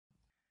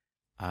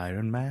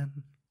Iron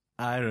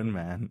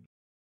Man,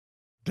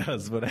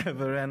 does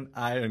whatever an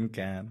iron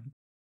can.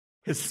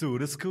 His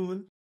suit is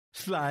cool,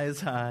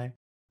 flies high.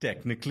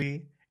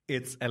 Technically,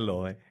 it's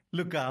alloy.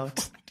 Look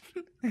out,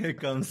 here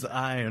comes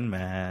Iron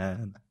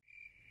Man.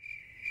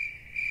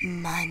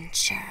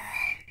 Muncher.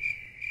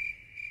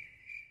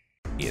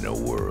 In a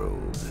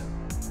world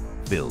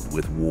filled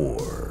with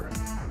war,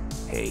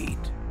 hate,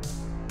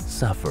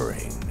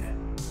 suffering,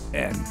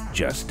 and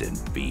Justin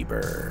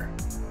Bieber,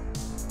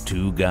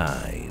 two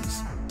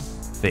guys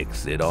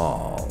fix it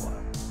all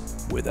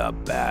with a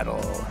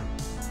battle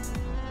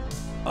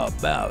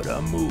about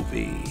a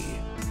movie.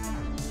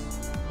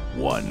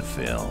 One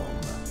film,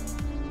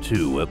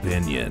 two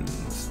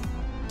opinions,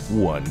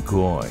 one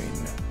coin,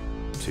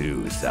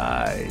 two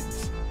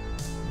sides.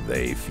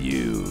 They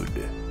feud.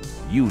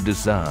 You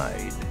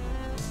decide.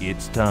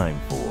 It's time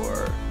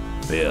for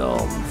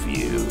Film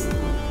Feud.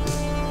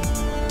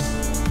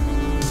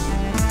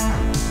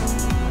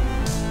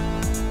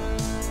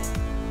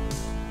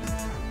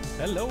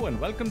 Hello and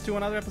welcome to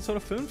another episode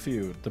of Film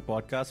Feud, the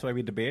podcast where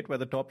we debate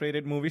whether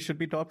top-rated movies should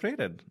be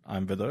top-rated.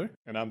 I'm Vidur.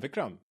 And I'm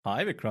Vikram.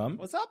 Hi, Vikram.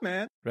 What's up,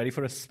 man? Ready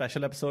for a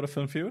special episode of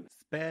Film Feud?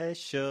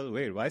 Special.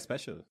 Wait, why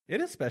special?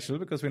 It is special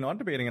because we're not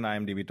debating an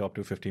IMDB Top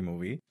 250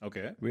 movie.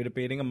 Okay. We're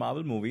debating a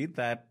Marvel movie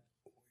that,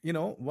 you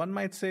know, one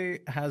might say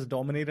has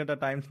dominated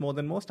at times more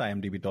than most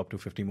IMDb Top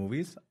 250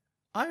 movies.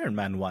 Iron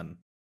Man 1.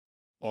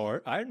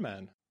 Or Iron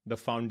Man, the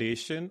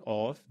foundation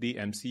of the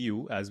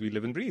MCU as we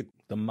live and breathe.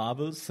 The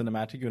Marvel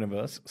Cinematic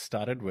Universe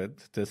started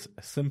with this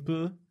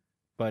simple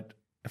but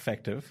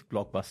effective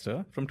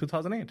blockbuster from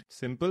 2008.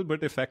 Simple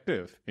but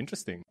effective.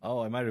 Interesting.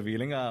 Oh, am I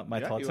revealing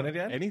my thoughts on it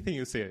yet? Anything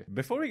you say.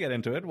 Before we get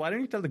into it, why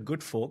don't you tell the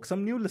good folk,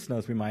 some new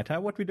listeners we might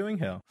have, what we're doing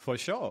here? For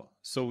sure.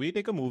 So we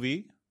take a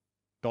movie,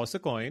 toss a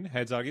coin,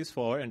 heads argues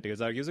for and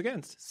tails argues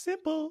against.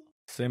 Simple.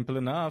 Simple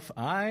enough.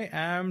 I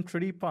am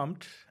pretty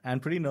pumped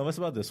and pretty nervous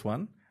about this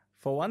one.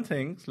 For one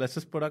thing, let's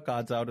just put our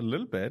cards out a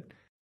little bit.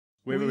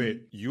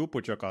 Wait. You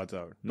put your cards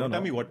out. Don't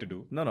tell me what to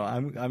do. No.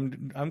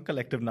 I'm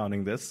collective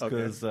nouning this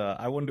because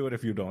I won't do it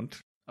if you don't.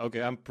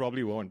 Okay, I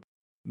probably won't.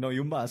 No,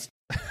 you must.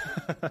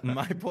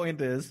 My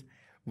point is,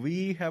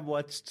 we have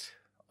watched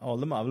all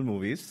the Marvel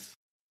movies.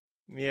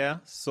 Yeah,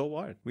 so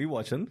what? We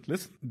watch them.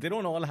 Listen, they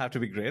don't all have to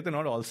be great. They're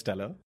not all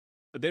stellar.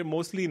 They're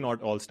mostly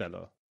not all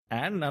stellar.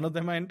 And none of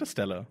them are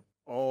interstellar.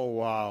 Oh,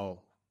 wow.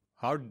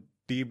 How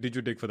deep did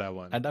you dig for that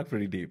one? I dug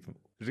pretty deep.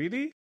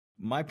 Really?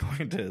 My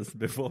point is,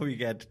 before we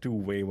get too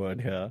wayward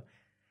here,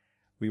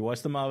 we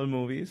watch the Marvel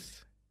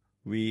movies.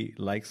 We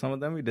like some of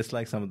them, we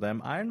dislike some of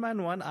them. Iron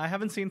Man 1, I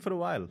haven't seen for a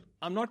while.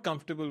 I'm not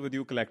comfortable with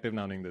you collective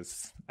nouning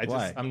this.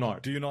 Why? I'm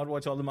not. Do you not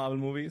watch all the Marvel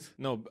movies?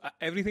 No,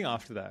 everything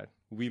after that.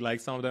 We like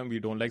some of them, we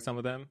don't like some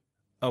of them.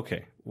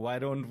 Okay, why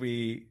don't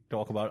we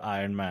talk about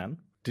Iron Man?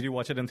 Did you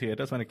watch it in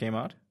theaters when it came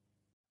out?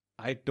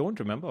 I don't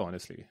remember,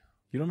 honestly.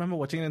 You don't remember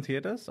watching it in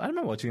theaters? I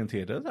remember watching it in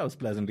theaters. I was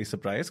pleasantly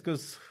surprised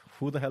because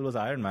who the hell was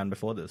Iron Man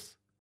before this?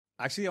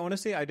 Actually, I want to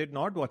say I did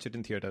not watch it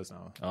in theaters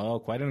now. Oh,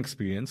 quite an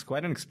experience,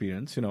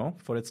 you know,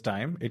 for its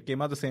time. It came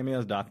out the same year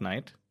as Dark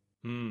Knight.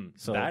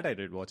 So that I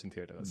did watch in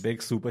theaters. Big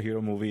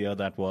superhero movie year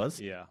that was.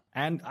 Yeah.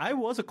 And I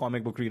was a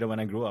comic book reader when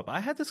I grew up. I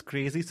had this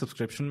crazy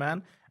subscription,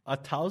 man.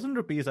 1,000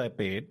 rupees I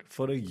paid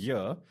for a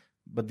year,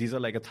 but these are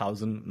like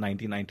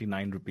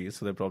 1,099 rupees,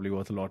 so they're probably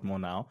worth a lot more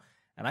now.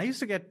 And I used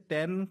to get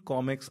 10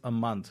 comics a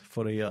month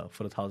for a year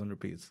for 1,000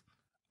 rupees.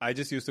 I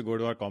just used to go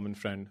to our common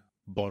friend,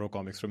 borrow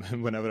comics from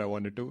him whenever I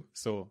wanted to.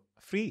 So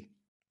free.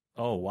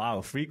 Oh,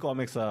 wow. Free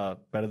comics are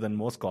better than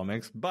most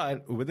comics.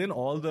 But within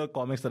all the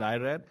comics that I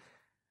read,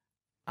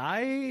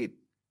 I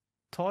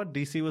thought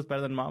DC was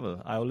better than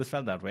Marvel. I always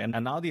felt that way. And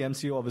now the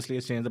MCU obviously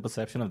has changed the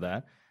perception of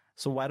that.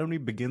 So why don't we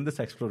begin this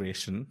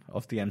exploration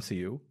of the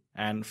MCU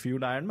and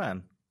feud Iron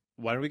Man?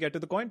 Why don't we get to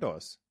the coin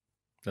toss?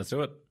 Let's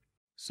do it.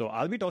 So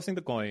I'll be tossing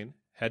the coin.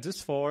 Heads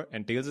is for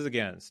and tails is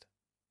against.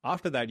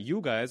 After that,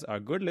 you guys, our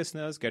good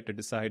listeners, get to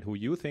decide who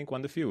you think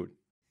won the feud.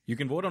 You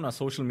can vote on our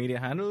social media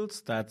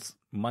handles. That's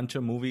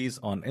Muncher Movies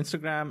on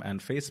Instagram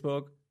and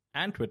Facebook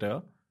and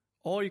Twitter.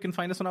 Or you can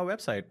find us on our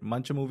website,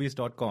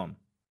 munchermovies.com.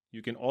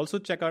 You can also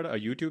check out our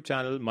YouTube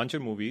channel, Muncher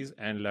Movies,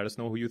 and let us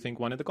know who you think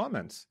won in the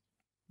comments.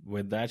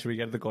 With that, should we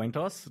get the coin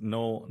toss?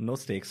 No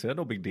stakes here.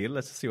 No big deal.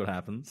 Let's just see what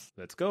happens.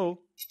 Let's go.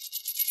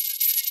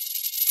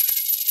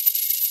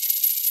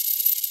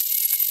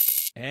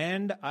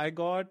 And I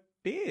got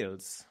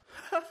tails.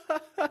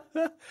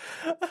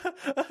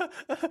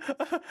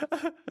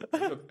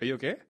 Are you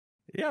okay?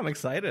 Yeah, I'm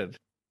excited.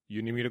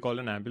 You need me to call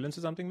an ambulance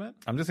or something, man?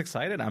 I'm just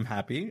excited. I'm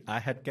happy. I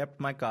had kept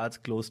my cards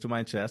close to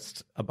my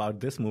chest about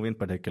this movie in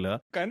particular.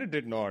 Kind of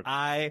did not.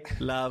 I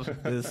love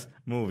this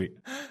movie.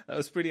 That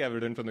was pretty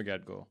evident from the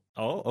get-go.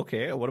 Oh,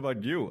 okay. What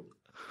about you?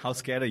 How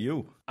scared are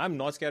you? I'm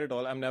not scared at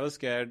all. I'm never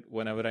scared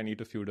whenever I need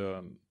to feud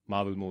a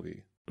Marvel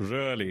movie.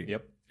 Really?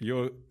 Yep.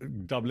 You're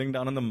doubling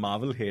down on the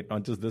Marvel hate,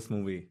 not just this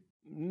movie.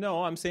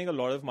 No, I'm saying a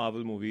lot of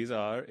Marvel movies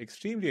are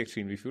extremely,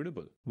 extremely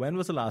feudable. When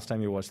was the last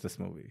time you watched this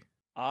movie?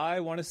 I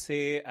want to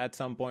say at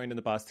some point in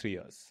the past 3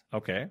 years.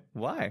 Okay.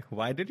 Why?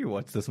 Why did you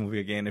watch this movie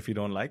again if you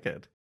don't like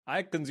it?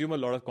 I consume a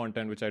lot of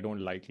content which I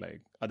don't like.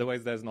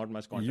 Otherwise, there's not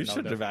much content. You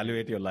should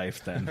evaluate your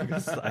life then,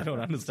 because I don't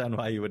understand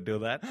why you would do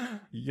that.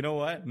 You know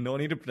what? No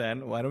need to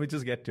pretend. Why don't we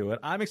just get to it?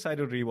 I'm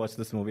excited to rewatch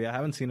this movie. I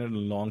haven't seen it in a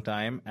long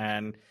time,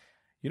 and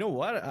you know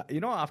what?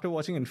 After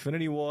watching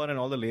Infinity War and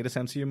all the latest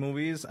MCU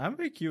movies, I'm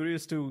very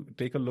curious to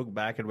take a look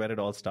back at where it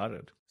all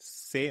started.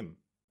 Same.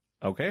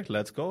 Okay,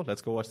 let's go.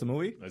 Let's go watch the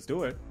movie. Let's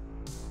do it.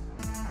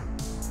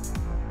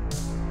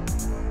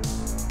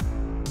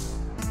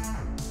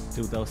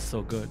 Dude, that was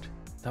so good.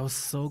 That was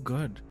so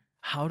good.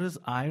 How does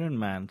Iron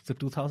Man, the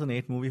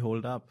 2008 movie,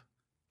 hold up?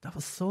 That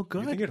was so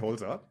good. You think it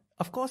holds up?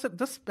 Of course,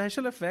 the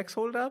special effects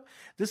hold up.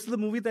 This is the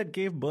movie that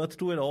gave birth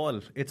to it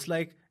all. It's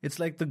like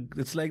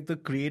the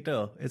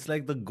creator. It's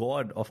like the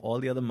god of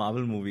all the other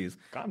Marvel movies.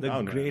 Calm the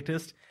down,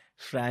 greatest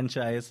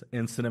franchise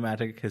in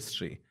cinematic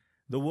history.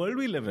 The world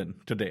we live in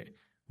today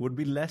would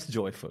be less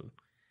joyful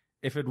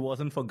if it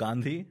wasn't for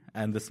Gandhi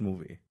and this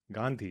movie.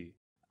 Gandhi.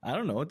 I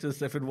don't know,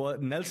 just if it was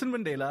Nelson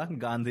Mandela,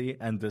 Gandhi,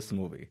 and this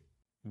movie.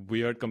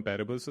 Weird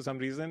comparables for some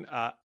reason.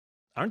 I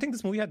don't think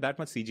this movie had that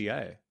much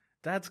CGI.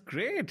 That's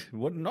great.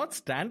 What, not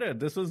standard.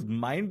 This was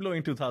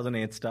mind-blowing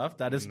 2008 stuff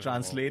that is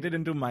translated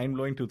into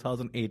mind-blowing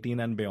 2018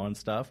 and beyond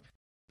stuff.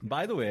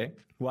 By the way,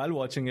 while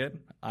watching it,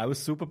 I was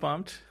super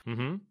pumped.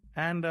 Mm-hmm.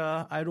 And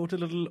I wrote a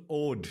little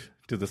ode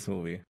to this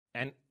movie.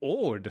 An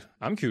ode?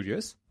 I'm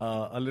curious.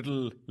 A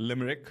little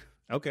limerick.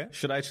 Okay.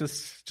 Should I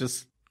just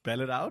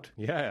spell it out?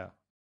 Yeah.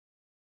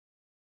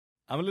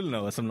 I'm a little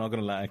nervous, I'm not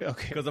going to lie.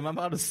 Okay. Because I'm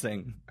about to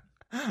sing.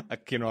 I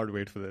cannot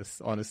wait for this,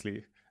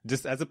 honestly.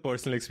 Just as a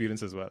personal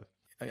experience as well.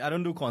 I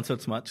don't do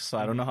concerts much, so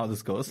I don't know how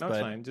this goes. No, but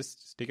it's fine.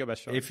 Just take your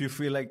best shot. If you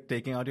feel like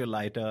taking out your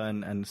lighter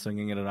and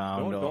swinging it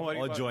around don't worry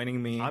or about joining it.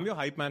 me. I'm your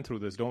hype man through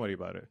this. Don't worry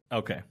about it.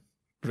 Okay.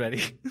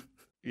 Ready?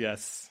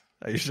 Yes.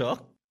 Are you sure?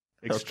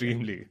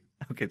 Extremely.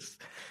 Okay,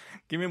 just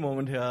give me a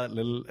moment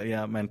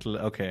here. Mental.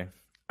 Okay.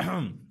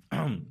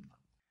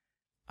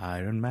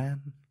 Iron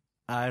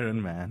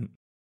Man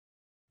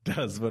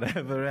does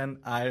whatever an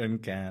iron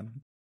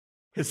can.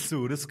 His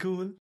suit is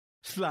cool,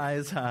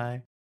 flies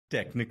high.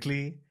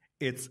 Technically,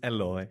 it's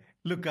alloy.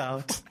 Look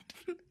out.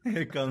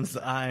 Here comes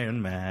the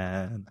Iron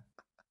Man.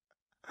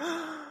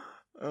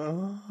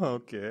 Oh,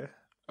 okay.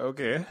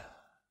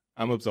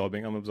 I'm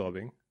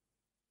absorbing.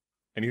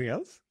 Anything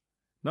else?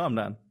 No, I'm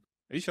done.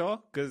 Are you sure?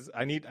 Because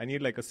I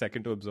need like a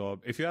second to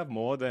absorb. If you have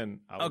more, then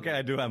Okay,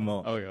 I do have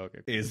more.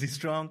 Okay. Is he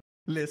strong?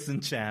 Listen,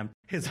 champ.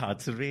 His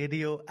heart's a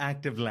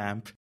radioactive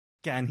lamp.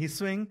 Can he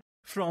swing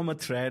from a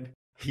thread?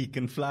 He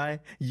can fly.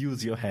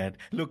 Use your head.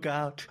 Look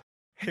out.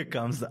 Here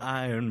comes the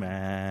Iron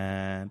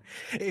Man.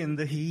 In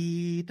the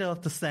heat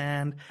of the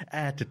sand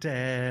at a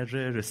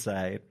terrorist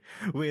site.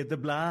 With a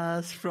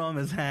blast from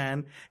his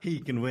hand, he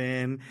can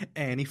win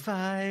any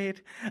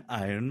fight.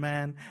 Iron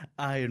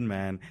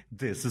Man,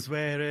 this is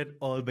where it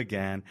all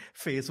began.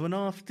 Phase 1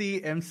 of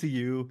the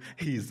MCU,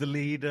 he's the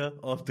leader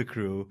of the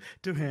crew.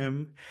 To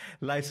him,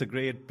 life's a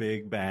great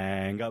big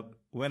bang up.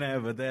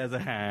 Whenever there's a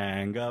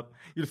hang up,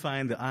 you'll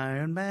find the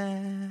Iron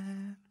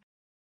Man.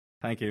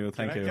 Thank you.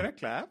 Can I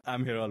clap?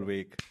 I'm here all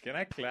week. Can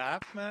I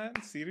clap, man?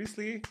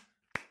 Seriously?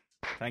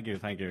 Thank you.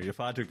 You're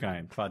far too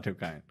kind.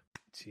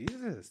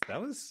 Jesus, that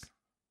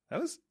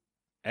was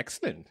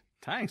excellent.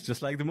 Thanks.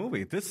 Just like the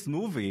movie. This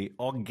movie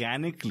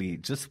organically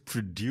just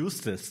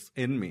produced this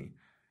in me.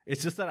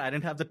 It's just that I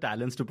didn't have the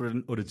talents to put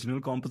an original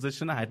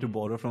composition. I had to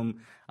borrow from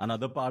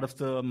another part of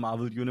the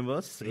Marvel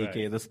universe,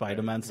 aka the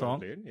Spider-Man song. Well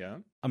played, yeah.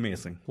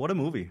 Amazing. What a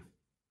movie.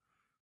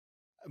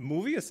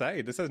 Movie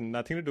aside, this has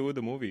nothing to do with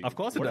the movie. Of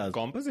course it what does. A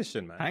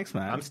composition, man. Thanks,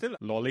 man. I'm still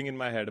lolling in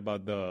my head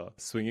about the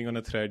swinging on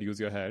a thread, use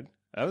your head.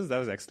 That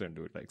was excellent,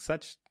 dude. Like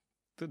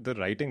the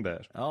writing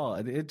there. Oh,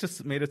 it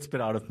just made it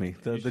spit out of me.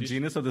 The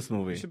genius of this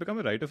movie. You should become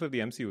a writer for the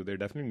MCU. They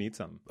definitely need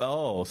some.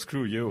 Oh,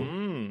 screw you.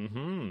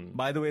 Mm-hmm.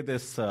 By the way,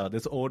 this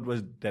ode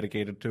was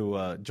dedicated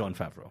to Jon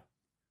Favreau,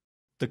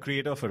 the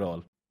creator of it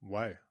all.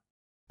 Why?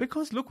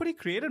 Because look what he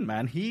created,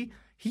 man. He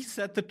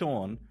set the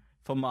tone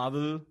for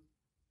Marvel,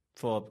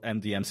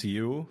 and the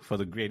MCU, for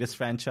the greatest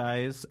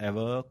franchise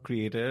ever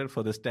created,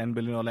 for this $10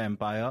 billion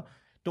empire.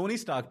 Tony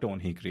Stark tone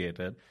he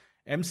created.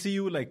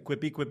 MCU, like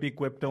quippy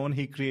quip tone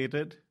he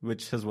created,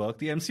 which has worked.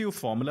 The MCU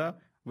formula,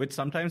 which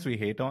sometimes we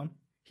hate on,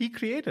 he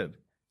created.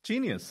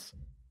 Genius.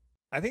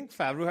 I think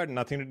Favreau had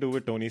nothing to do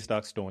with Tony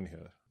Stark's tone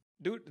here.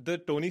 Dude, the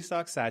Tony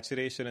Stark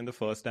saturation in the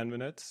first 10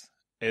 minutes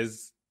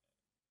is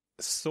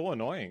so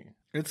annoying.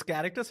 It's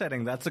character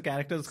setting. That's the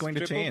character that's going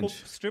to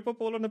change. Stripper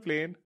pole on a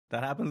plane.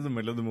 That happens in the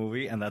middle of the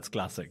movie, and that's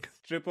classic.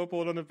 Stripper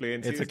pole on a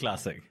plane. It's a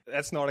classic.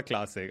 That's not a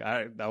classic.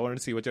 I wanted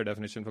to see what your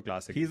definition for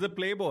classic. He's a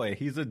playboy.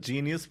 He's a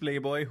genius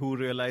playboy who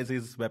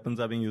realizes weapons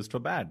are being used for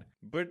bad.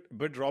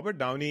 But Robert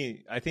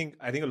Downey, I think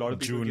a lot of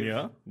people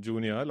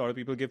a lot of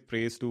people give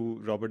praise to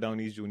Robert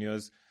Downey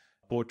Jr.'s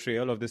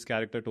portrayal of this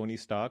character Tony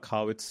Stark,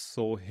 how it's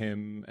so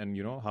him and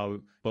how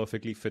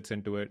perfectly fits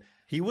into it.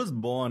 He was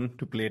born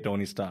to play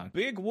Tony Stark.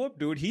 Big whoop,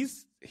 dude.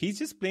 He's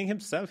just playing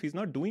himself. He's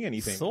not doing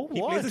anything. So what?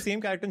 He plays the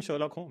same character in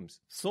Sherlock Holmes.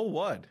 So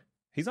what?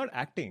 He's not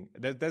acting.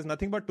 There's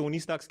nothing about Tony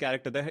Stark's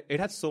character. It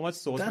has so much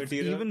source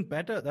material. That's even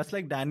better. That's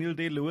like Daniel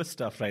Day-Lewis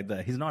stuff right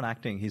there. He's not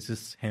acting. He's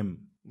just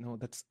him. No,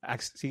 that's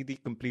actually the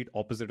complete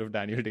opposite of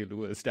Daniel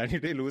Day-Lewis. Daniel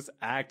Day-Lewis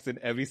acts in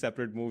every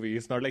separate movie.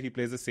 It's not like he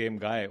plays the same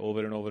guy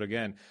over and over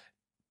again.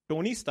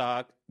 Tony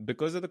Stark,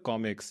 because of the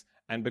comics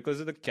and because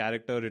of the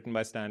character written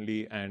by Stan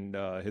Lee and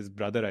his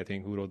brother, I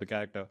think, who wrote the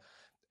character,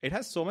 it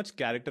has so much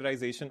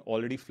characterization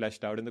already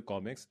fleshed out in the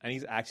comics. And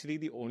he's actually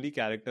the only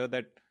character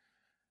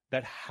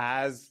that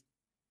has,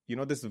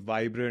 this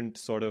vibrant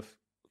sort of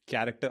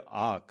character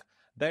arc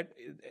that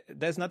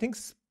there's nothing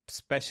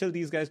special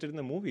these guys did in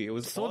the movie. It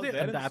was so they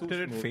adapted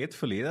it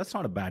faithfully. That's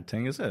not a bad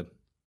thing, is it?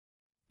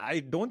 I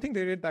don't think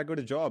they did that good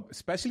a job,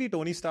 especially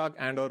Tony Stark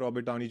and or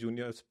Robert Downey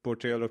Jr.'s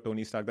portrayal of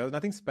Tony Stark. There was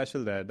nothing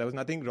special there. There was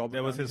nothing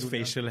There was his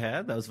facial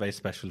hair. That was very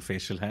special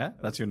facial hair.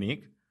 That's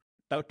unique.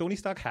 Tony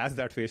Stark has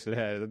that facial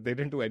hair. They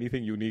didn't do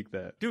anything unique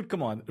there. Dude,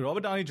 come on.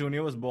 Robert Downey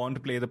Jr. was born to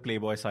play the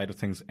playboy side of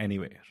things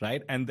anyway,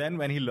 right? And then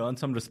when he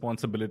learns some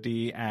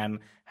responsibility and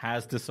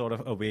has this sort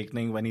of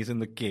awakening when he's in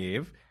the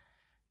cave,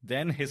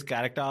 then his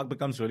character arc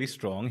becomes really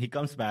strong. He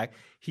comes back.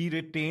 He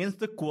retains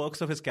the quirks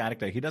of his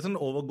character. He doesn't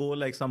overgo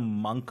like some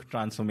monk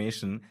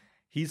transformation.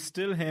 He's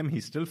still him.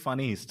 He's still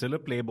funny. He's still a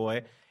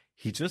playboy.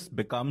 He just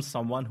becomes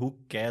someone who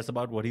cares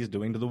about what he's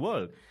doing to the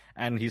world.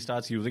 And he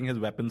starts using his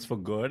weapons for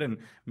good and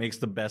makes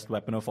the best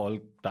weapon of all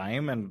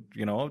time. And,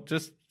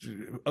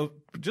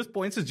 just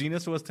points his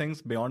genius towards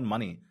things beyond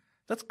money.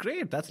 That's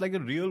great. That's like a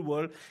real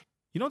world.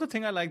 The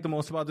thing I like the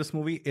most about this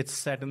movie, it's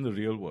set in the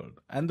real world.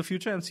 And the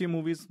future MCU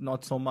movies,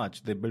 not so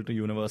much. They built a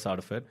universe out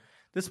of it.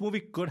 This movie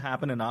could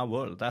happen in our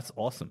world. That's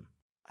awesome.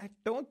 I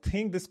don't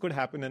think this could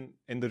happen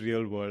in the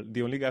real world.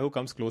 The only guy who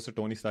comes close to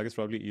Tony Stark is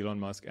probably Elon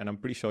Musk. And I'm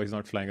pretty sure he's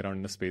not flying around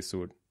in a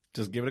spacesuit.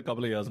 Just give it a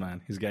couple of years,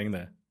 man. He's getting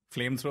there.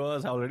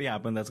 Flamethrowers already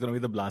happened. That's going to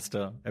be the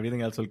blaster.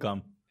 Everything else will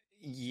come.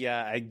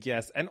 Yeah, I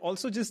guess. And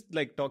also just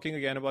like talking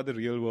again about the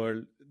real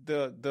world,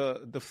 the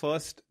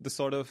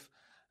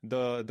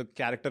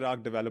character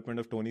arc development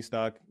of Tony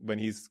Stark when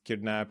he's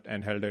kidnapped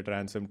and held at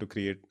ransom to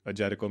create a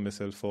Jericho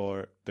missile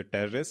for the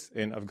terrorists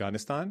in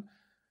Afghanistan.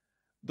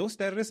 Those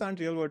terrorists aren't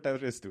real world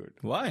terrorists, dude.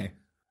 Why?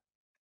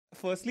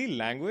 Firstly,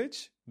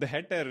 language. The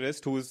head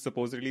terrorist, who's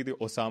supposedly the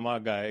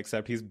Osama guy,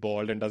 except he's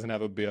bald and doesn't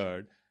have a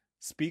beard,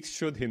 speaks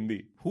Shuddh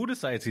Hindi. Who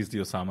decides he's the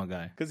Osama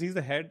guy? Because he's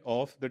the head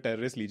of the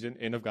terrorist legion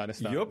in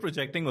Afghanistan. You're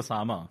projecting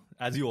Osama,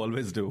 as you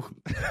always do.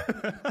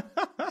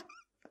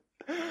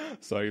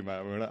 Sorry,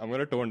 man. I'm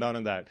gonna tone down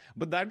on that.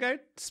 But that guy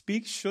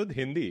speaks Shuddh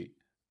Hindi.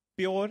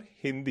 Pure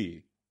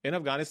Hindi. In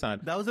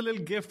Afghanistan. That was a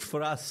little gift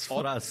for us.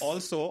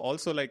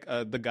 Also, like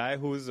the guy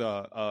who's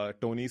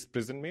Tony's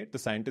prison mate, the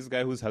scientist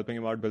guy who's helping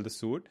him out build the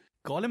suit.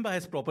 Call him by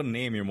his proper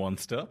name, you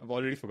monster. I've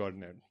already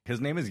forgotten it. His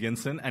name is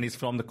Yinsen, and he's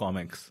from the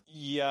comics.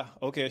 Yeah,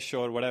 okay,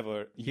 sure,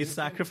 whatever. He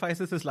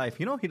sacrifices his life.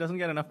 He doesn't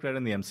get enough credit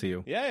in the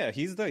MCU. Yeah,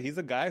 he's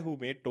the guy who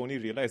made Tony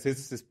realize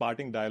his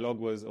parting dialogue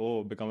was,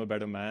 oh, become a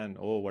better man,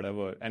 oh,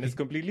 whatever. And it's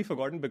completely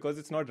forgotten because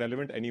it's not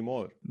relevant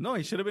anymore. No,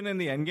 he should have been in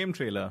the Endgame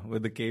trailer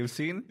with the cave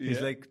scene. He's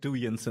like, to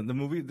Yinsen.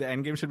 The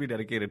Endgame should be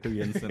dedicated to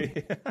Yinsen.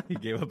 Yeah. He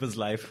gave up his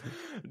life.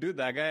 Dude,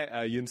 that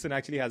guy, Yinsen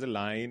actually has a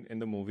line in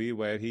the movie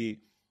where he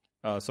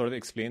sort of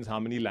explains how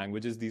many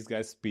languages these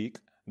guys speak,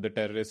 the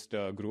terrorist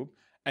group,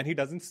 and he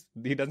doesn't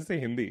say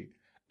Hindi,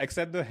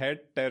 except the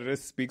head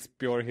terrorist speaks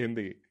pure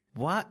Hindi.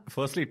 What?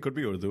 Firstly, it could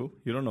be Urdu.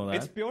 You don't know that.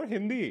 It's pure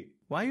Hindi.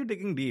 Why are you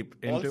digging deep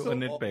into a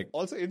nitpick?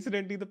 Also,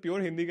 incidentally, the pure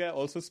Hindi guy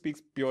also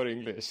speaks pure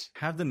English.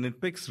 Have the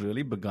nitpicks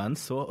really begun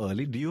so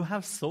early? Do you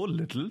have so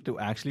little to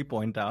actually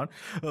point out,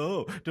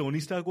 oh, Tony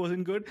Stark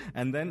wasn't good,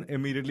 and then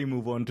immediately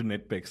move on to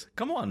nitpicks?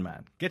 Come on,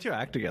 man. Get your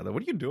act together.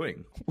 What are you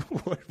doing?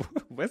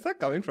 Where's that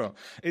coming from?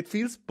 It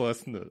feels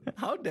personal.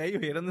 How dare you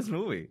hate on this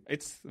movie?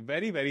 It's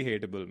very, very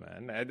hateable,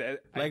 man.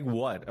 Like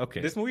what?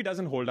 Okay. This movie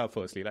doesn't hold up,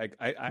 firstly.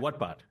 What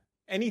part?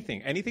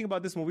 Anything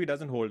about this movie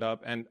doesn't hold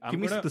up. And give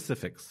me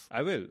specifics.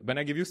 I will. When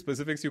I give you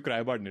specifics, you cry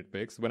about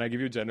nitpicks. When I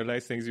give you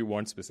generalized things, you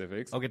want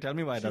specifics. Okay, tell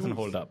me why it doesn't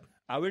hold up.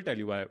 I will tell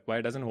you why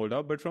it doesn't hold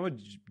up. But from a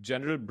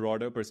general,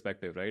 broader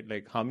perspective, right?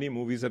 Like, how many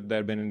movies have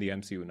there been in the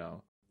MCU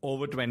now?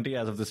 Over 20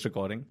 as of this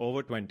recording.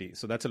 Over 20.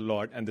 So that's a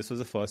lot. And this was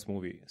the first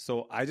movie.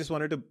 So I just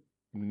wanted to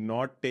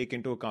not take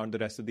into account the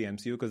rest of the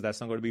MCU because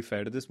that's not going to be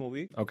fair to this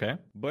movie. Okay.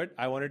 But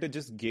I wanted to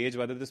just gauge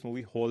whether this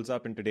movie holds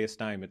up in today's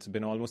time. It's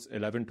been almost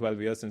 11,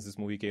 12 years since this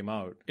movie came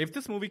out. If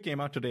this movie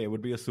came out today, it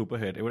would be a super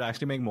hit. It would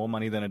actually make more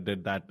money than it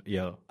did that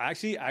year.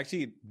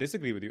 Actually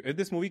disagree with you. If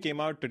this movie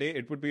came out today,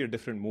 it would be a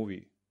different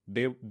movie.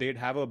 They'd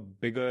have a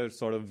bigger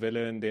sort of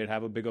villain. They'd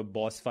have a bigger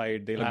boss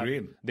fight.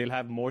 They'll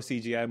have more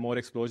CGI, more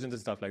explosions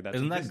and stuff like that.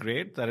 Isn't that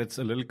great that it's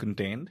a little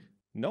contained?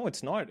 No,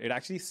 it's not. It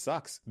actually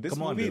sucks.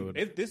 Come on, dude.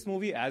 If this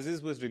movie as is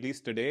was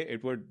released today,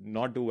 it would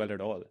not do well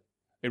at all.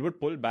 It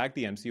would pull back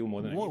the MCU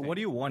more than anything. What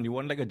do you want? You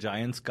want like a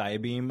giant sky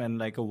beam and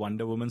like a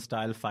Wonder Woman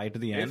style fight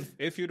at the end?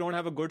 If you don't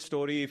have a good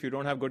story, if you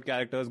don't have good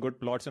characters, good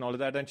plots and all of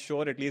that, then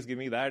sure, at least give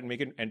me that and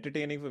make it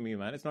entertaining for me,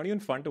 man. It's not even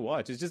fun to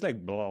watch. It's just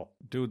like, blah.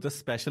 Dude, the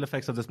special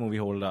effects of this movie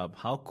hold up.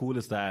 How cool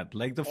is that?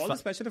 Like all the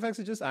special effects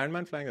are just Iron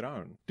Man flying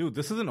around. Dude,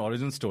 this is an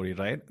origin story,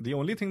 right? The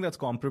only thing that's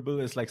comparable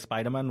is like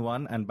Spider-Man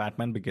 1 and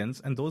Batman Begins.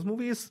 And those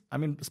movies, I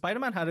mean,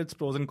 Spider-Man had its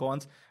pros and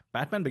cons.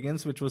 Batman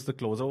Begins, which was the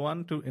closer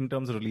one in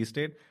terms of release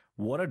date,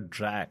 what a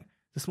drag.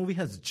 This movie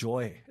has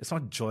joy. It's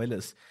not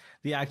joyless.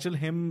 The actual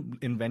him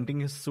inventing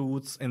his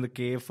suits in the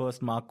cave,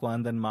 first Mark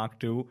 1, then Mark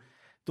 2,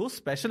 those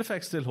special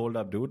effects still hold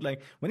up, dude.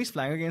 Like when he's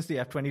flying against the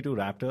F-22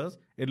 Raptors,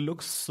 it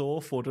looks so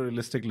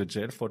photorealistic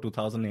legit for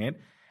 2008.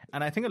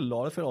 And I think a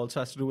lot of it also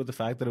has to do with the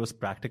fact that it was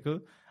practical.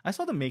 I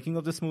saw the making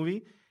of this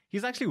movie.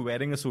 He's actually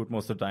wearing a suit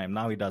most of the time.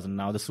 Now he doesn't.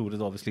 Now the suit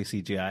is obviously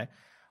CGI.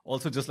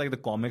 Also, just like the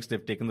comics,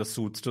 they've taken the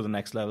suits to the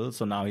next level.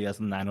 So now he has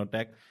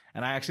nanotech.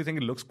 And I actually think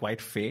it looks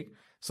quite fake.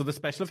 So the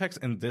special effects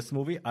in this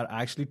movie are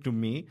actually, to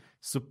me,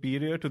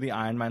 superior to the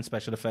Iron Man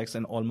special effects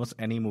in almost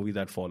any movie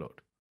that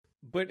followed.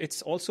 But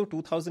it's also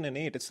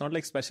 2008. It's not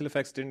like special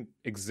effects didn't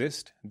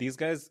exist. These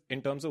guys,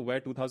 in terms of where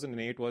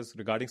 2008 was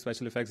regarding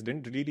special effects,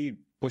 didn't really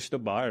push the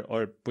bar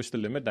or push the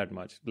limit that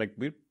much. Like,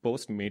 we're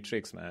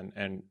post-Matrix, man.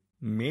 And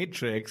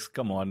Matrix,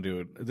 come on,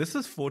 dude. This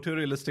is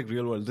photorealistic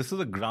real world. This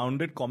is a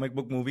grounded comic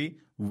book movie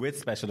with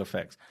special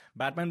effects.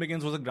 Batman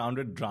Begins was a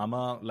grounded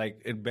drama.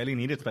 Like, it barely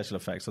needed special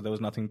effects, so there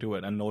was nothing to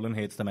it. And Nolan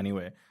hates them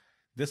anyway.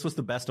 This was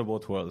the best of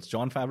both worlds.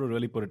 Jon Favreau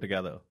really put it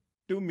together.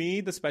 To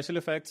me, the special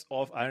effects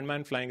of Iron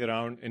Man flying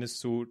around in his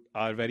suit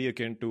are very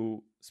akin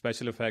to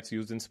special effects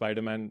used in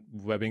Spider-Man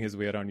webbing his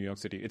way around New York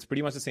City. It's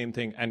pretty much the same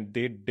thing, and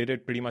they did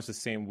it pretty much the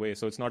same way.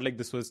 So it's not like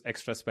this was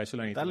extra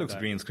special or anything. That looks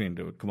green screen,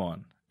 dude. Come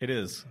on. It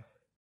is.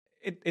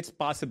 It's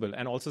possible.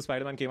 And also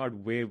Spider-Man came out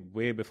way,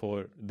 way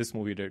before this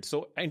movie did.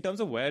 So in terms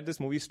of where this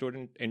movie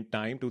stood in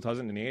time,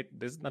 2008,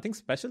 there's nothing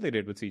special they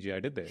did with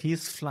CGI, did they?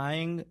 He's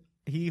flying.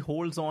 He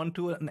holds on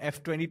to an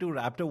F-22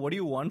 Raptor. What do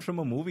you want from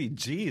a movie?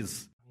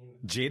 Jeez.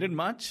 Jaded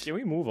much? Can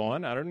we move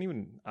on? I don't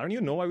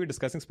even know why we're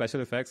discussing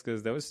special effects,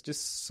 because there was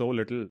just so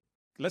little.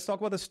 Let's talk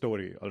about the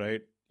story, all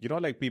right? You know,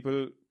 like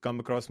people come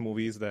across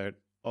movies that,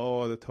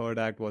 oh, the third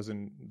act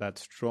wasn't that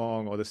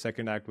strong, or the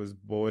second act was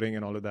boring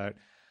and all of that.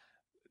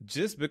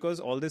 Just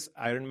because all this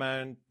Iron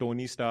Man,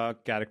 Tony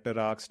Stark character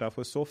arc stuff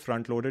was so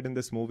front-loaded in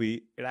this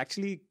movie, it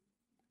actually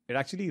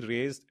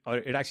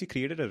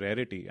created a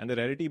rarity. And the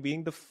rarity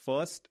being the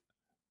first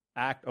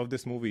act of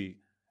this movie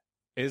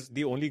is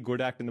the only good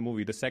act in the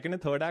movie. The second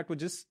and third act were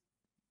just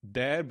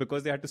there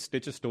because they had to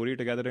stitch a story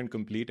together and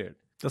complete it.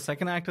 The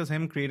second act is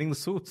him creating the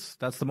suits.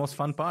 That's the most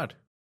fun part.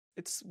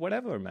 It's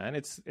whatever, man.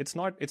 It's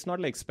not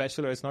like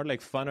special, or it's not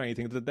like fun or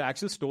anything. The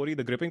actual story,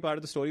 the gripping part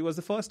of the story was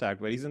the first act,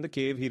 where he's in the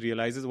cave, he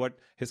realizes what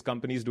his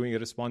company is doing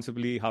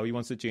irresponsibly, how he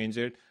wants to change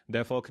it,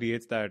 therefore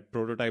creates that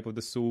prototype of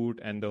the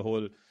suit and the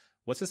whole,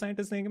 what's the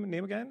scientist's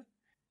name again?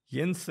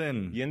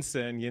 Yinsen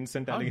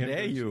telling him. How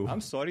dare you? I'm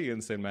sorry,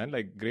 Yinsen, man.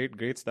 Like,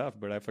 great stuff,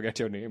 but I forget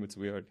your name. It's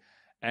weird.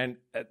 And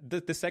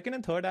the second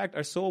and third act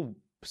are so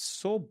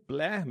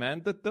blah,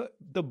 man.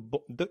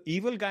 The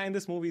evil guy in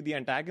this movie, the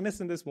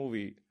antagonist in this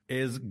movie,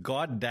 is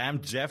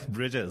goddamn Jeff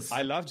Bridges.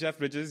 I love Jeff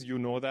Bridges, you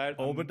know that.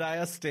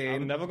 Obadiah Stane.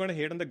 I'm never going to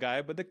hate on the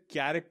guy, but the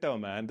character,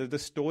 man, the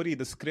story,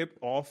 the script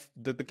of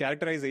the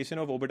characterization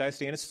of Obadiah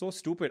Stane is so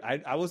stupid.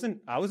 I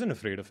wasn't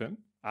afraid of him.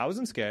 I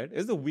wasn't scared.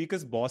 It's the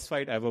weakest boss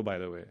fight ever, by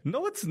the way.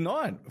 No, it's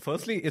not.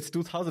 Firstly, it's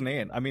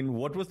 2008. I mean,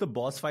 what was the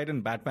boss fight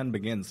in Batman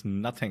Begins?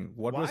 Nothing.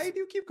 Why do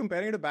you keep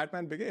comparing it to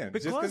Batman Begins?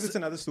 Just because it's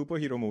another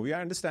superhero movie, I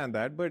understand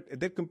that, but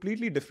they're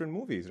completely different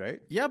movies, right?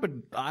 Yeah, but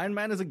Iron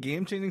Man is a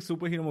game-changing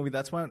superhero movie.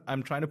 That's what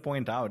I'm trying to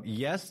point out.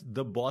 Yes,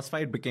 the boss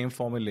fight became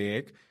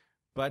formulaic,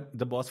 but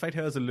the boss fight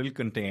here is a little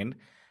contained.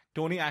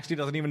 Tony actually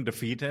doesn't even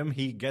defeat him.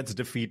 He gets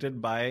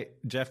defeated by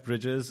Jeff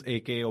Bridges,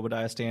 aka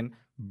Obadiah Stane,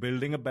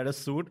 building a better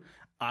suit.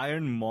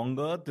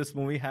 Ironmonger, this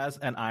movie has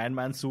an Iron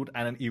Man suit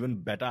and an even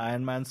better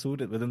Iron Man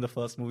suit within the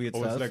first movie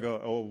itself.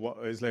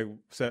 It's like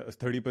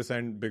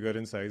 30% bigger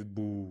in size.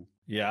 Boo.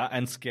 Yeah,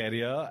 and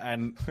scarier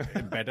and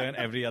better in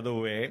every other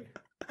way.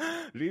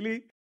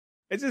 Really?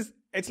 It's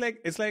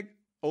like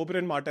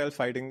Oberyn Martell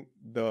fighting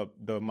the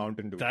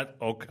Mountain Dew.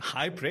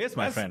 High praise,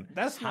 my friend.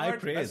 That's high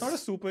praise. That's not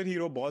a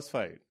superhero boss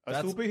fight.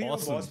 That's superhero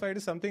awesome. Boss fight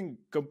is something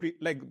complete.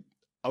 Like,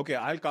 okay,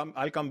 I'll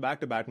come back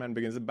to Batman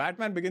Begins.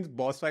 Batman Begins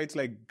boss fights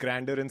like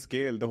grander in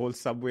scale. The whole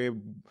subway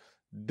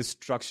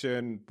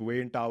destruction,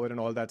 Wayne Tower, and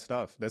all that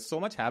stuff. There's so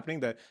much happening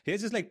there.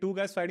 Here's just like two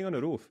guys fighting on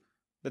a roof.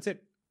 That's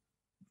it.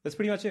 That's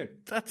pretty much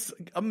it. That's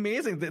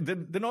amazing.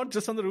 They're not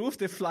just on the roof.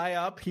 They fly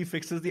up. He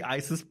fixes the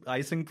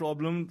icing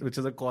problem, which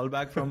is a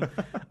callback from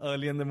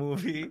early in the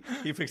movie.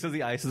 He fixes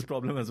the ISIS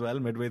problem as well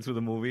midway through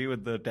the movie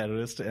with the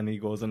terrorist, and he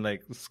goes and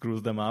like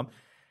screws them up.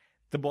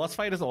 The boss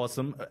fight is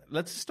awesome.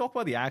 Let's just talk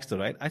about the acts, though,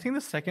 right? I think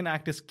the second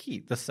act is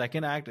key. The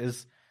second act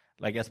is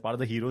like as part of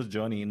the hero's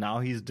journey. Now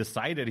he's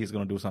decided he's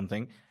going to do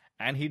something,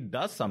 and he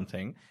does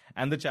something.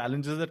 And the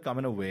challenges that come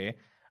in a way,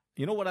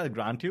 you know what I'll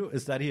grant you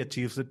is that he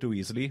achieves it too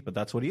easily, but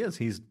that's what he is.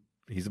 He's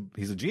he's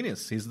a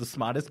genius. He's the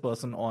smartest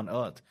person on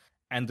earth.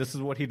 And this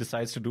is what he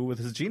decides to do with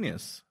his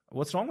genius.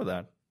 What's wrong with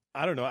that?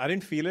 I don't know. I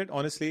didn't feel it,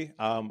 honestly.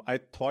 I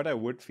thought I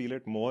would feel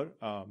it more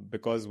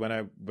because when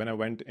I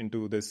went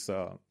into this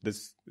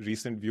this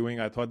recent viewing,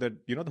 I thought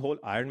that, the whole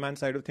Iron Man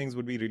side of things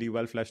would be really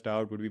well fleshed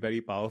out, would be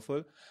very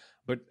powerful.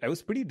 But it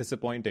was pretty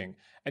disappointing.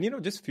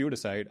 And, just Feud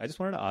aside, I just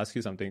wanted to ask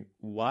you something.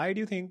 Why do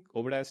you think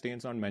Obadiah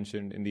Stane's not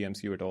mentioned in the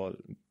MCU at all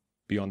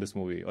beyond this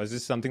movie? Or is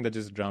this something that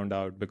just drowned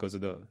out because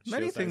of the...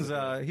 Many things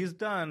he's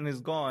done,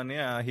 he's gone.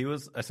 Yeah, he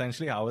was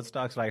essentially Howard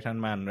Stark's right-hand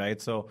man, right?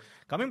 So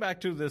coming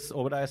back to this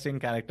Obadiah Stane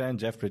character and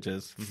Jeff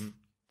Bridges... Mm-hmm.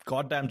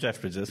 Goddamn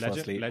Jeff Bridges,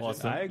 firstly. Legend.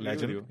 Awesome. I agree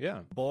with you.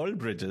 Yeah. Bald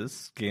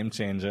Bridges, game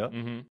changer.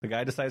 Mm-hmm. The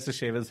guy decides to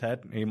shave his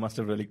head. He must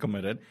have really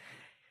committed.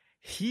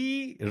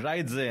 He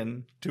rides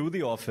in to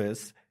the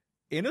office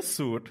in a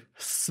suit,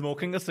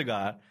 smoking a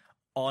cigar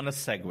on a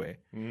Segway.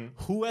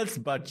 Mm-hmm. Who else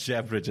but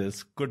Jeff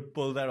Bridges could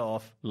pull that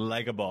off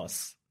like a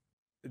boss?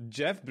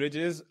 Jeff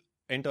Bridges,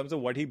 in terms of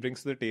what he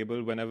brings to the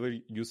table whenever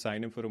you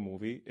sign him for a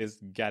movie, is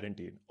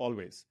guaranteed.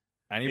 Always.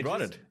 And he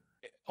brought it.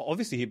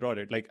 Obviously, he brought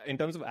it. Like, in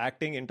terms of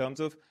acting, in terms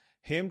of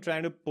him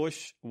trying to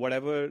push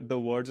whatever the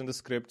words in the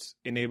scripts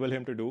enable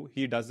him to do,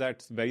 he does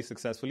that very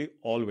successfully,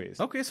 always.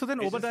 Okay, so then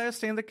Obadiah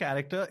Stane, the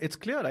character, it's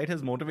clear, right?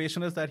 His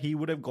motivation is that he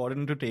would have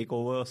gotten to take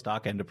over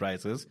Stark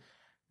Enterprises.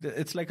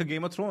 It's like a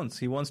Game of Thrones.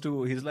 He's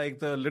like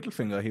the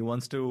Littlefinger. He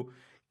wants to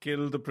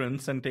kill the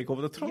prince and take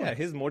over the throne. Yeah,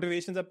 his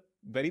motivations are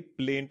very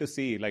plain to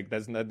see. Like,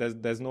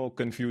 there's no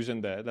confusion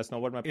there. That's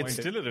not what my point is.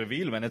 It's still a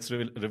reveal when it's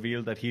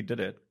revealed that he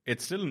did it.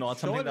 It's still not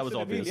something that was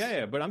obvious.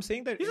 Yeah, but I'm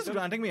saying that... He's just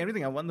granting me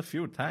everything. I won the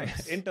feud.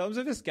 Thanks. In terms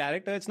of his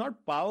character, it's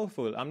not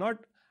powerful. I'm not...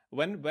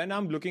 When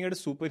I'm looking at a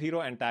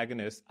superhero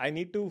antagonist, I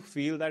need to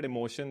feel that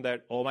emotion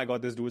that, oh my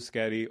God, this dude's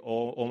scary.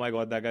 Oh my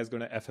God, that guy's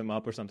going to F him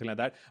up or something like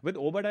that. With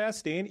Obadiah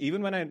Stane,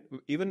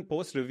 even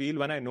post-reveal,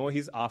 when I know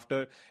he's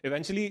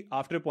eventually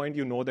after a point,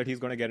 you know that he's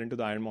going to get into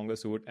the Ironmonger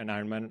suit and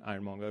Iron Man and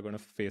Ironmonger are going to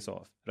face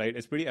off, right?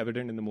 It's pretty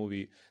evident in the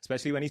movie,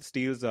 especially when he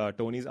steals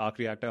Tony's arc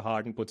reactor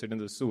heart and puts it in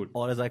the suit.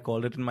 Or as I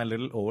called it in my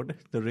little ode,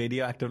 the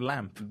radioactive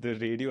lamp. The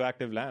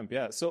radioactive lamp,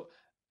 yeah. So...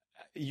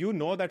 you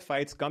know that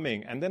fight's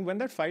coming. And then when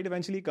that fight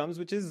eventually comes,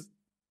 which is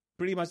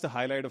pretty much the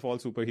highlight of all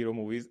superhero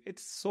movies,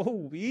 it's so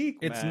weak,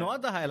 It's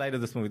not the highlight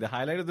of this movie. The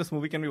highlight of this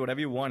movie can be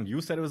whatever you want.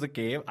 You said it was a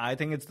cave. I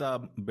think it's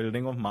the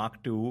building of Mark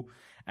II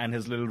and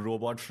his little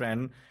robot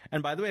friend.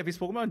 And by the way, if we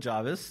spoke about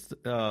Jarvis,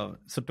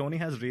 so Tony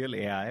has real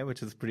AI,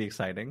 which is pretty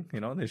exciting.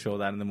 They show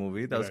that in the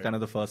movie. That was kind of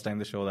the first time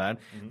they show that.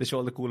 Mm-hmm. They show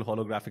all the cool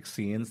holographic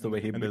scenes, the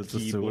way he builds the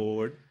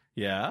suit.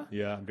 Yeah.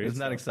 Yeah. Isn't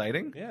that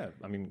exciting? Yeah.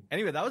 I mean,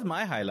 anyway, that was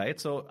my highlight.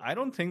 So I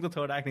don't think the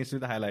third act needs to be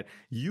the highlight.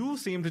 You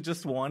seem to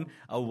just want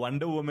a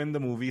Wonder Woman, the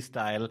movie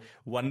style,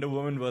 Wonder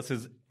Woman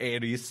versus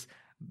Ares,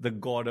 the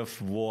god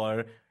of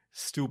war,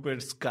 stupid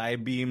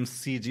skybeam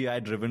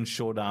CGI driven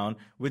showdown,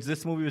 which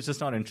this movie was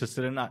just not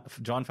interested in.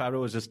 Jon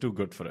Favreau was just too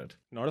good for it.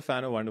 Not a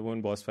fan of Wonder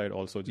Woman boss fight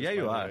also. Yeah,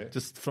 you are.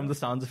 Just from the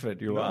sounds of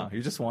it, you are.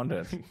 You just want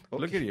it. Okay.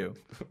 Look at you.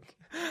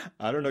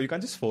 I don't know. You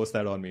can't just force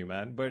that on me,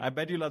 man. But I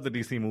bet you love the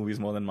DC movies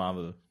more than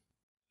Marvel.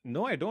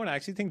 No, I don't. I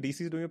actually think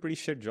DC is doing a pretty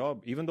shit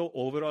job. Even though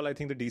overall I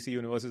think the DC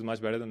universe is much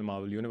better than the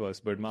Marvel universe.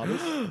 But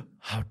Marvel's...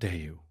 How dare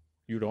you?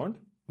 You don't?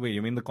 Wait,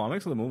 you mean the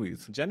comics or the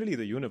movies? Generally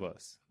the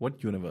universe.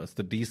 What universe?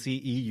 The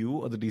DCEU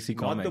or the DC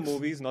comics? Not the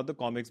movies, not the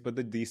comics, but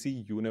the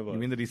DC universe. You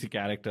mean the DC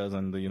characters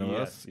and the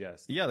universe?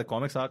 Yes. Yeah, the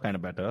comics are kind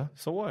of better.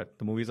 So what?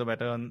 The movies are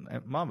better on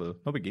Marvel.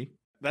 No biggie.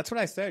 That's what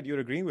I said.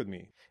 You're agreeing with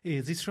me.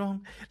 Is he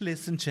strong?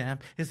 Listen,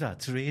 champ. Is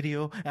that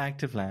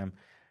radioactive lamp?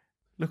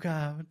 Look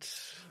out.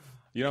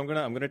 I'm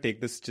gonna take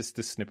this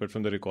snippet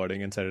from the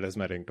recording and set it as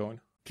my ringtone.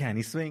 Can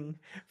he swing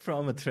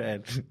from a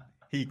thread?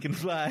 He can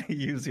fly.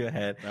 Use your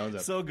head.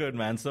 So good,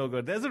 man. So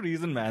good. There's a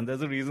reason, man.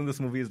 There's a reason this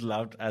movie is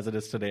loved as it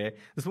is today.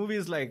 This movie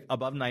is like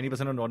above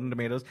 90% on Rotten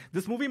Tomatoes.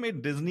 This movie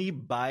made Disney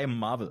buy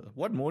Marvel.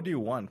 What more do you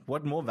want?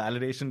 What more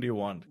validation do you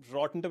want?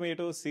 Rotten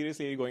Tomatoes,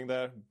 seriously, are you going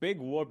there? Big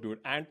whoop, dude.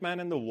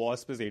 Ant-Man and the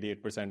Wasp is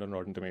 88% on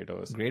Rotten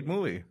Tomatoes. Great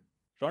movie.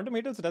 Rotten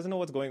Tomatoes doesn't know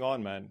what's going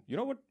on, man. You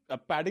know what?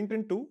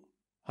 Paddington 2,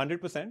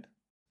 100%.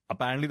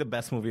 Apparently the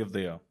best movie of the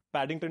year.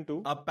 Paddington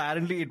 2?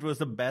 Apparently it was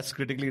the best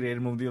critically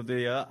rated movie of the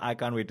year. I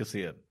can't wait to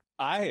see it.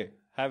 I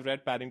have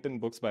read Paddington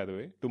books, by the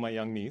way, to my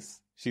young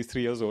niece. She's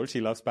 3 years old. She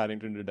loves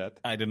Paddington to death.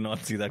 I did not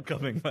see that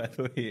coming, by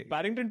the way.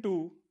 Paddington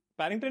 2.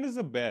 Paddington is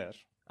a bear.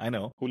 I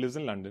know. Who lives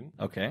in London.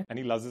 Okay. And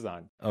he loves his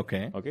aunt.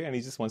 Okay. And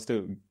he just wants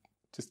to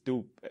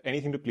do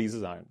anything to please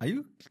his aunt. Are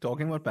you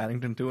talking about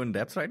Paddington 2 in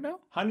depth right now?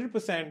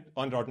 100%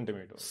 on Rotten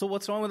Tomatoes. So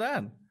what's wrong with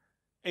that?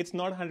 It's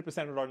not 100%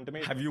 on Rotten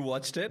Tomatoes. Have you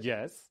watched it?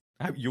 Yes.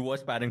 Have you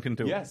watched Paddington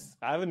 2? Yes.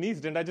 I have a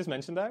niece. Didn't I just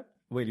mention that?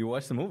 Wait, you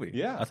watched the movie?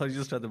 Yeah. I thought you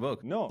just read the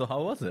book. No. So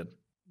how was it?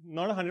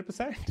 Not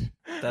 100%.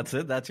 That's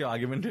it? That's your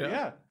argument here?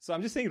 Yeah. So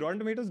I'm just saying Rotten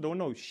Tomatoes don't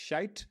know.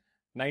 Shite.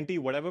 90,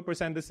 whatever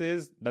percent this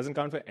is, doesn't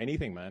count for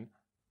anything, man.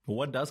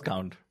 What does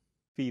count?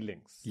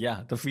 Feelings.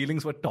 Yeah, the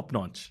feelings were top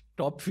notch.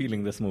 Top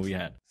feeling this movie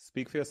had.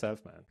 Speak for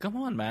yourself, man. Come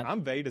on, man.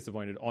 I'm very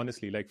disappointed,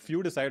 honestly. Like,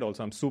 Feud aside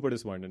also, I'm super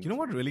disappointed. You know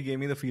what really gave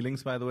me the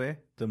feelings, by the way?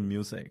 The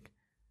music.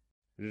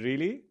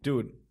 Really?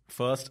 Dude,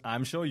 First,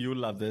 I'm sure you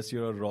love this.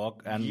 You're a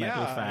rock and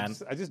metal fan.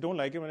 I just don't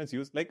like it when it's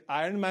used. Like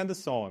Iron Man, the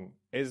song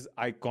is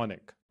iconic.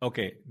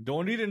 Okay,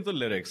 don't read into the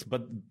lyrics,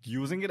 but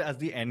using it as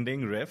the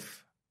ending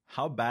riff,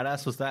 how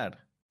badass was that?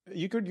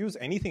 You could use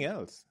anything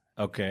else.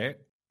 Okay.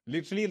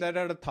 Literally, there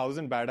are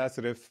 1,000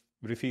 badass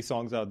riffy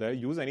songs out there.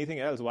 Use anything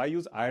else. Why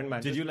use Iron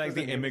Man? Did you like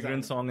the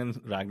immigrant song in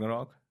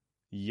Ragnarok?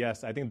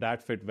 Yes, I think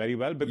that fit very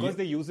well because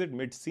they use it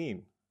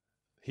mid-scene.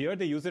 Here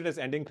they use it as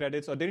ending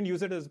credits, or they didn't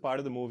use it as part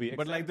of the movie.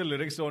 But like the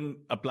lyrics don't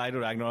apply to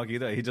Ragnarok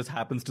either. He just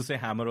happens to say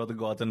Hammer of the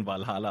Gods and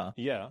Valhalla.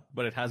 Yeah.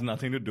 But it has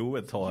nothing to do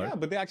with Thor. Yeah,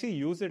 but they actually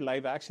used it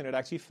live action. It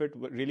actually fit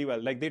really well.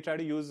 Like they try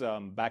to use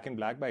Back in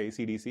Black by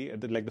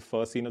AC/DC, like the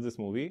first scene of this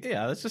movie.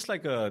 Yeah, that's just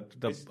like a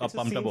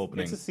pumped up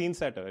opening. It's a scene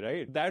setter,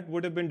 right? That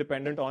would have been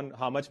dependent on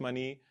how much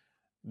money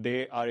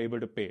they are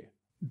able to pay.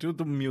 Dude,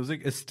 the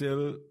music is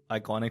still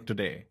iconic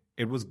today.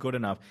 It was good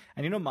enough.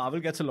 And Marvel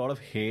gets a lot of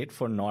hate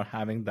for not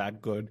having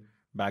that good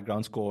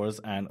background scores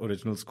and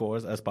original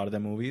scores as part of their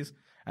movies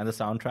and the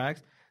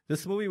soundtracks.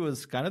 This movie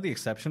was kind of the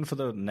exception for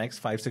the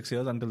next 5-6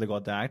 years until they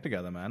got their act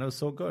together, man. It was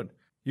so good.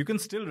 You can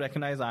still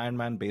recognize Iron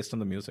Man based on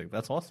the music.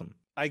 That's awesome.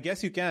 I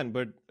guess you can,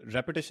 but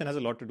repetition has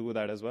a lot to do with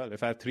that as well.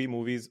 If I have 3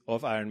 movies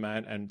of Iron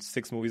Man and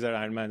 6 movies that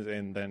Iron Man's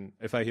in, then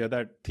if I hear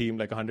that theme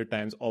like 100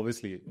 times,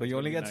 obviously. But you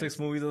only get 6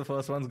 movies. The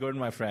first one's good,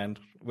 my friend,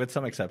 with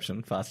some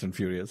exception, Fast and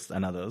Furious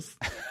and others.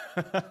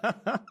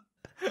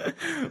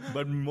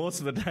 But most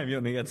of the time you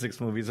only get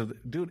 6 movies.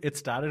 Dude, it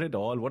started it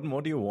all. What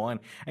more do you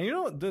want? And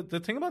the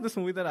thing about this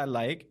movie that I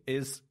like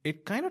is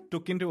it kind of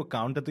took into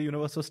account that the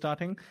universe was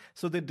starting,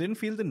 so they didn't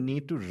feel the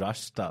need to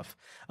rush stuff.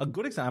 A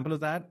good example of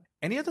that,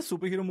 any other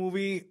superhero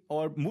movie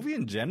or movie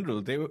in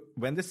general,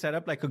 when they set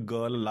up like a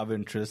girl love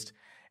interest,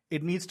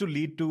 it needs to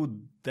lead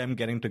to them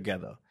getting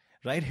together.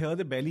 Right here,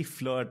 they barely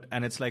flirt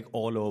and it's like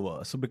all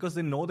over. So because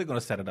they know they're going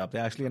to set it up, they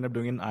actually end up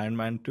doing an Iron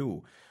Man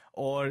 2.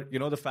 Or,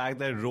 the fact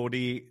that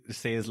Rhodey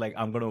says, like,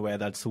 I'm going to wear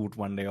that suit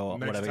one day or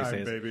next whatever time, he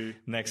says. Baby.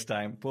 Next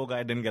time. Poor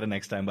guy didn't get a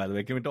next time, by the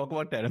way. Can we talk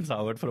about Terrence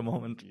Howard for a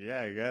moment?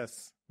 Yeah, I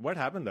guess. What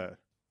happened there?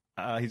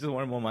 He just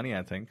wanted more money,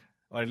 I think.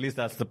 Or at least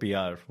that's the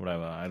PR,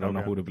 whatever. I don't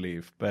know who to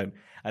believe. But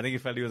I think he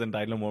felt he was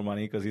entitled to more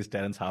money because he's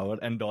Terrence Howard.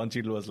 And Don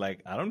Cheadle was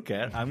like, I don't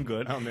care. I'm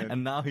good.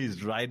 And now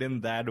he's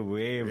riding that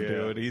wave,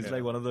 dude. He's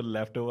like one of the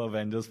leftover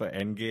Avengers for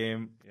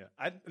Endgame.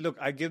 Yeah.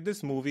 I give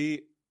this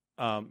movie,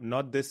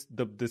 not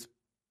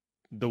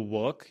the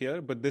work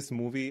here, but this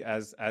movie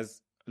as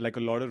like a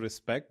lot of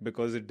respect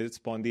because it did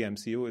spawn the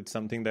MCU. It's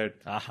something that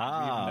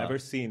we've never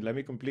seen. Let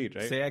me complete,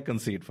 right? Say I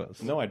concede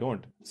first. No, I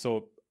don't.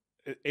 So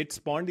it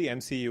spawned the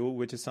MCU,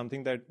 which is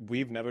something that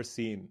we've never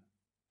seen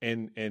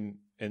in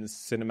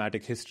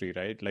cinematic history,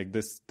 right? Like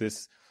this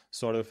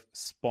sort of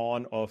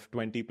spawn of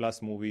 20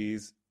 plus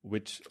movies,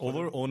 which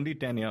over only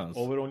 10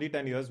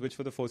 years, which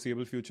for the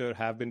foreseeable future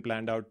have been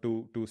planned out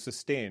to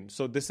sustain.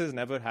 So this has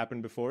never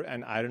happened before,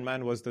 and Iron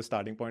Man was the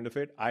starting point of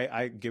it.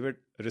 I give it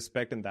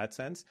respect in that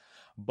sense,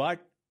 but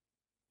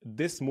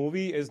this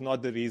movie is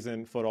not the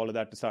reason for all of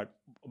that to start.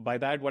 By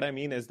that, what I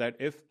mean is that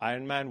if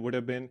Iron Man would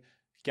have been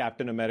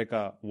Captain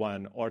America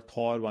 1 or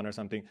Thor 1 or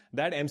something,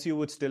 that MCU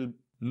would still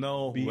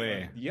no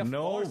way. Yeah,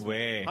 no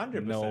way.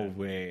 100%. No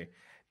way.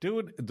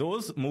 Dude,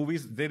 those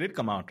movies, they did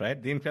come out, right?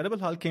 The Incredible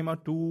Hulk came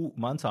out 2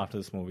 months after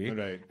this movie.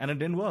 Right. And it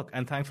didn't work.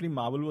 And thankfully,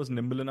 Marvel was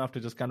nimble enough to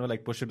just kind of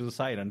like push it to the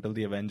side until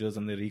the Avengers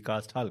and they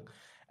recast Hulk.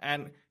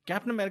 And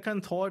Captain America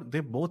and Thor,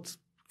 they're both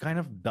kind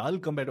of dull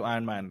compared to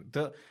Iron Man.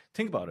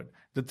 Think about it.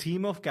 The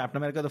theme of Captain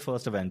America, the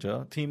first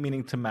Avenger, theme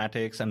meaning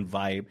thematics and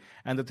vibe,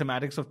 and the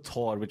thematics of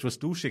Thor, which was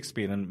too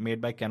Shakespearean,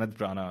 made by Kenneth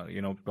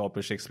Branagh,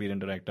 proper Shakespearean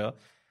director.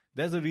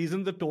 There's a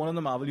reason the tone of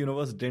the Marvel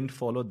Universe didn't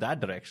follow that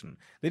direction.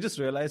 They just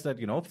realized that,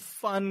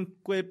 fun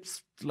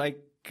quips,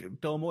 like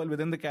turmoil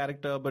within the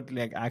character, but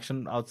like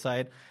action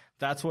outside,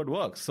 that's what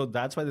works. So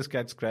that's why this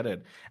gets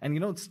credit.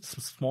 And,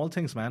 small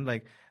things, man,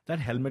 like that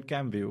helmet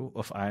cam view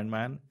of Iron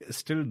Man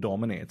still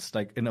dominates,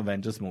 like in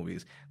Avengers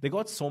movies. They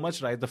got so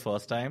much right the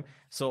first time.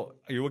 So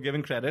you were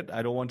giving credit.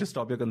 I don't want to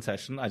stop your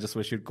concession. I just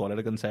wish you'd call it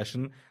a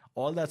concession.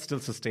 All that still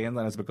sustains,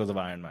 and it's because of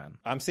Iron Man.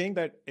 I'm saying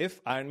that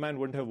if Iron Man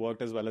wouldn't have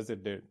worked as well as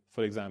it did,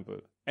 for example,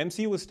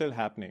 MCU was still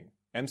happening.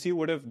 MCU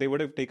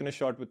would have taken a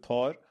shot with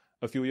Thor.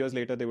 A few years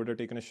later, they would have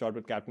taken a shot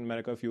with Captain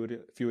America a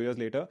few years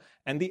later.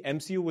 And the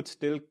MCU would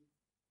still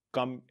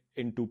come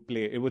into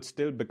play. It would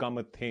still become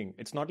a thing.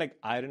 It's not like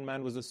Iron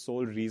Man was the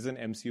sole reason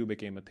MCU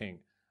became a thing.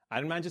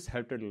 Iron Man just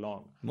helped it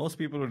along. Most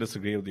people will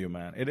disagree with you,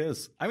 man. It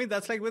is. I mean,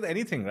 that's like with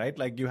anything, right?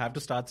 Like you have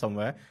to start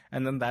somewhere,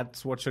 and then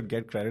that's what should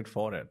get credit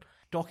for it.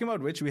 Talking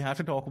about which, we have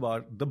to talk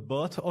about the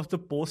birth of the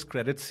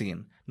post-credit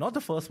scene. Not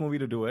the first movie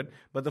to do it,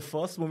 but the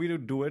first movie to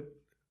do it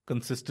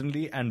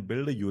consistently and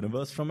build a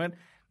universe from it.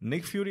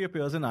 Nick Fury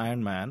appears in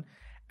Iron Man,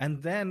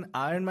 And then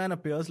Iron Man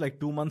appears like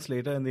 2 months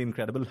later in The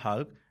Incredible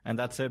Hulk. And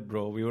that's it,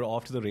 bro. We were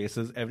off to the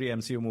races. Every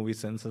MCU movie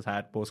since has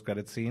had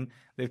post-credit scene.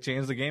 They've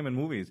changed the game in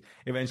movies.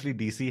 Eventually,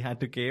 DC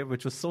had to cave,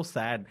 which was so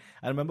sad.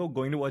 I remember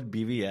going to watch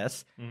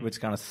BVS, which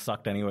kind of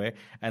sucked anyway,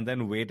 and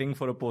then waiting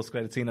for a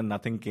post-credit scene and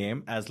nothing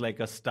came as like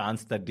a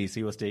stance that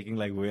DC was taking,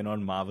 like we're not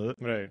Marvel.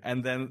 Right.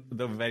 And then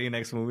the very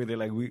next movie, they're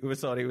like, we're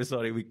sorry,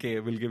 we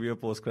cave. We'll give you a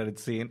post-credit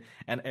scene.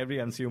 And every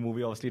MCU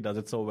movie obviously does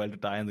it so well to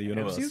tie in the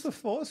universe. MCU is the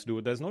force,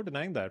 dude. There's no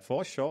denying that,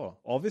 for sure.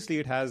 Obviously,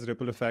 it has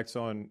ripple effects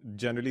on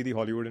generally the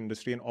Hollywood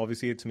industry and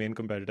obviously its main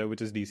competitor,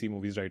 which is DC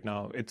movies right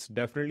now. It's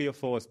definitely a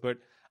force, but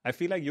I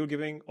feel like you're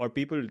giving, or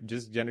people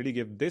just generally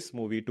give this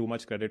movie too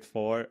much credit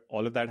for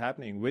all of that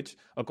happening, which,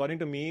 according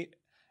to me,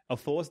 a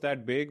force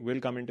that big will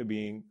come into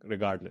being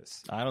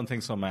regardless. I don't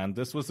think so, man.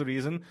 This was the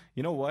reason.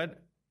 You know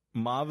what?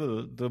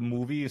 Marvel, the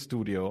movie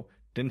studio,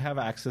 didn't have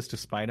access to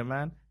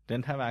Spider-Man,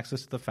 didn't have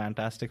access to the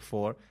Fantastic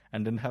Four,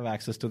 and didn't have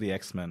access to the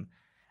X-Men.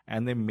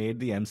 And they made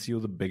the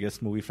MCU the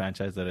biggest movie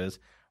franchise there is.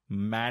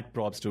 Mad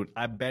props to it.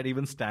 I bet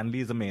even Stan Lee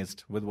is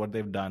amazed with what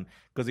they've done.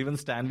 Because even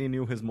Stan Lee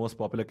knew his most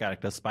popular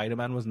character.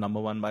 Spider-Man was number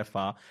one by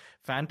far.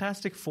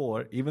 Fantastic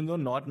Four, even though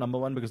not number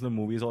one because the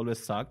movies always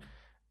sucked.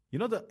 You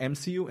know, the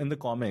MCU in the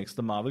comics,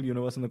 the Marvel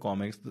Universe in the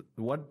comics,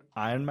 what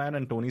Iron Man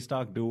and Tony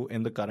Stark do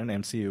in the current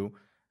MCU,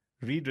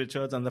 Reed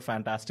Richards and the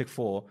Fantastic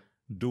Four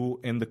do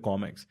in the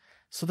comics.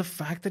 So the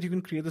fact that you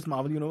can create this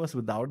Marvel Universe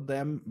without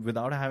them,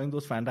 without having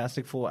those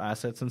Fantastic Four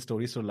assets and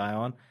stories to rely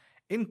on,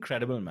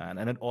 incredible, man.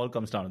 And it all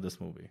comes down to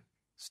this movie.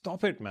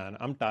 Stop it, man.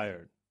 I'm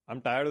tired.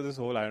 I'm tired of this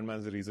whole Iron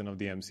Man's the reason of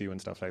the MCU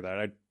and stuff like that.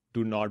 I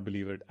do not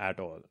believe it at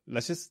all.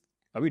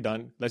 Are we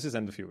done? Let's just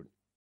end the feud.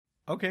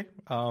 Okay.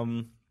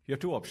 You have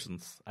two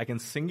options. I can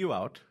sing you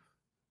out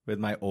with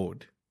my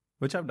ode,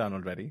 which I've done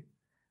already,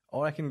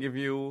 or I can give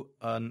you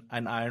an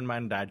Iron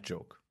Man dad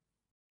joke.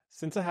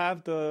 Since I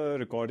have the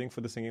recording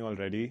for the singing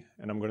already,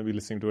 and I'm going to be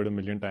listening to it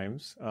 1,000,000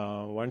 times,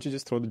 why don't you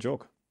just throw the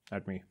joke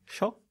at me?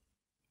 Sure.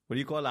 What do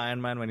you call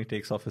Iron Man when he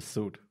takes off his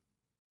suit?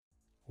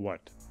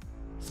 What?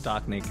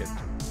 Stark naked.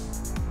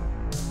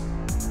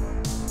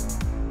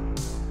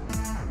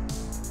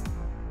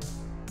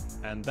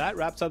 And that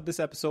wraps up this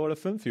episode of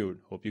Film Feud.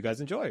 Hope you guys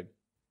enjoyed.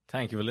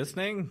 Thank you for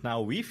listening.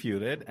 Now we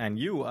feuded, and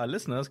you, our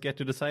listeners, get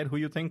to decide who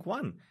you think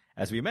won.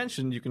 As we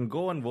mentioned, you can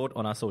go and vote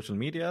on our social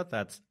media.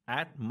 That's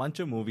at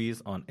Muncher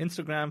Movies on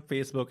Instagram,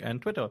 Facebook,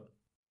 and Twitter.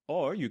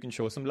 Or you can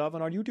show some love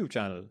on our YouTube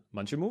channel,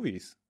 Muncher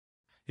Movies.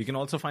 You can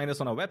also find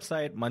us on our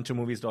website,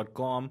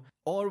 munchermovies.com,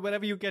 or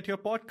wherever you get your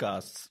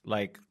podcasts,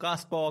 like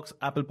CastBox,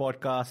 Apple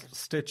Podcasts,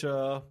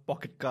 Stitcher,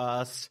 Pocket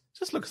Casts.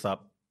 Just look us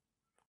up.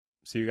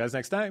 See you guys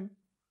next time.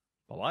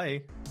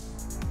 Bye-bye.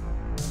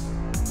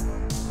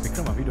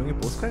 Vikram, are we doing a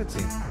post-credit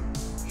scene?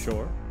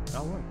 Sure.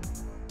 Now what?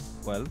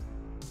 Well,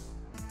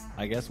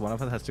 I guess one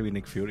of us has to be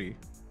Nick Fury.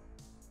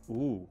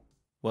 Ooh.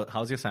 Well,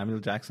 how's your Samuel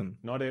Jackson?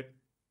 Not it.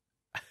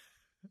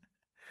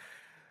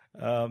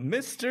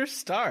 Mr.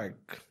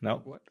 Stark. No.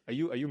 What? Are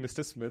you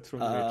Mr. Smith from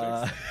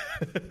the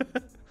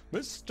Matrix?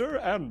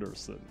 Mr.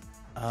 Anderson.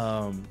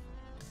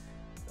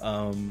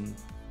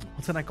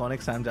 What's an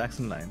iconic Sam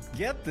Jackson line?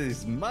 Get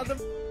these mother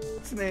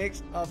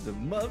snakes off the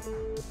mother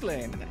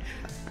plane.